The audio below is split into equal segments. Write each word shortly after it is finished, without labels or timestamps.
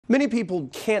Many people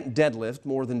can't deadlift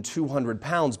more than 200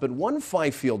 pounds, but one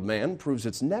Fifield man proves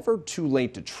it's never too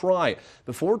late to try.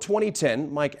 Before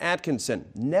 2010, Mike Atkinson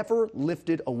never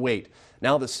lifted a weight.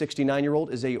 Now the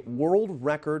 69-year-old is a world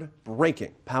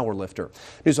record-breaking powerlifter.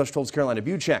 Newswatch 12's Karolina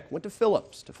Buczek went to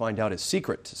Phillips to find out his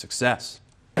secret to success.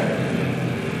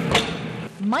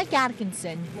 Mike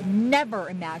Atkinson never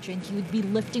imagined he would be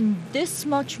lifting this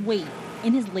much weight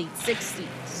in his late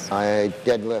 60s. I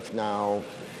deadlift now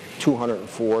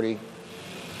 240,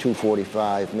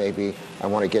 245 maybe. I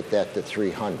want to get that to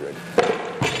 300.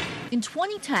 In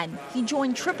 2010, he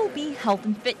joined Triple B Health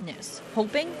and Fitness,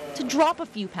 hoping to drop a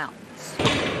few pounds.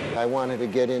 I wanted to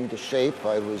get into shape.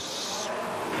 I was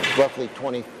roughly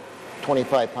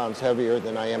 25 pounds heavier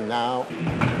than I am now.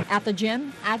 At the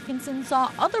gym, Atkinson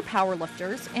saw other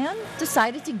powerlifters and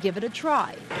decided to give it a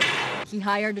try. He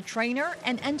hired a trainer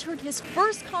and entered his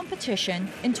first competition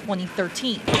in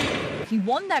 2013. He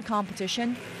won that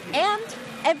competition and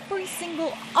every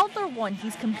single other one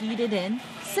he's competed in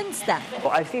since then.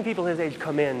 Well, I've seen people his age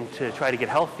come in to try to get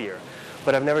healthier,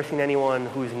 but I've never seen anyone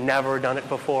who's never done it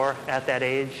before at that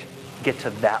age get to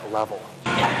that level.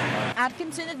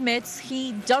 Atkinson admits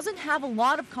he doesn't have a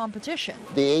lot of competition.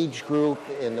 The age group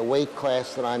in the weight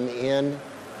class that I'm in,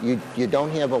 you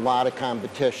don't have a lot of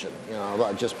competition. You know,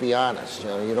 I'll just be honest. You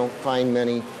know, you don't find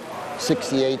many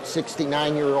 68,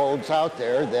 69-year-olds out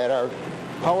there that are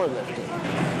powerlifting.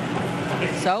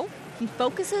 So he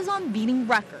focuses on beating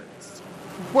records,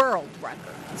 world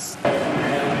records.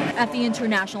 At the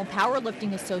International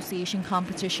Powerlifting Association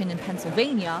competition in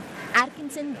Pennsylvania,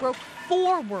 Atkinson broke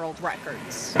 4 world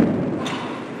records.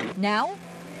 Now,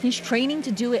 he's training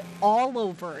to do it all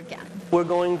over again. We're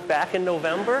going back in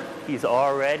November. He's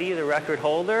already the record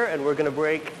holder, and we're going to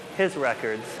break his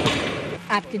records.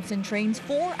 Atkinson trains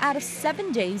 4 out of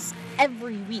 7 days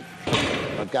every week.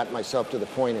 I've got myself to the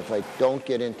point, if I don't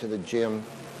get into the gym,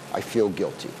 I feel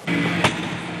guilty.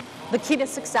 The key to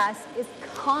success is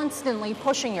constantly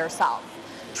pushing yourself.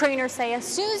 Trainers say as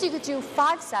soon as you could do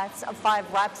 5 sets of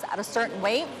 5 reps at a certain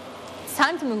weight, it's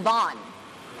time to move on.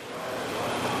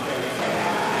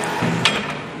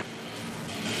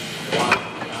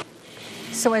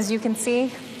 So as you can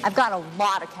see, I've got a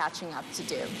lot of catching up to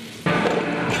do.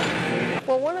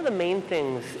 Well, one of the main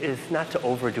things is not to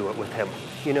overdo it with him.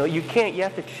 You know, you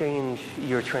have to change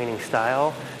your training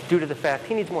style due to the fact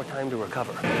he needs more time to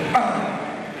recover.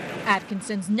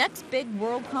 Atkinson's next big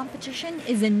world competition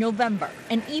is in November,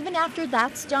 and even after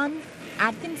that's done,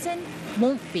 Atkinson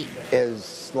won't be.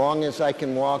 As long as I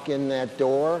can walk in that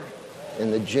door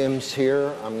and the gym's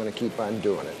here, I'm going to keep on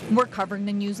doing it. We're covering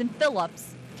the news in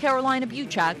Phillips. Karolina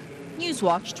Buczek,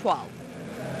 Newswatch 12.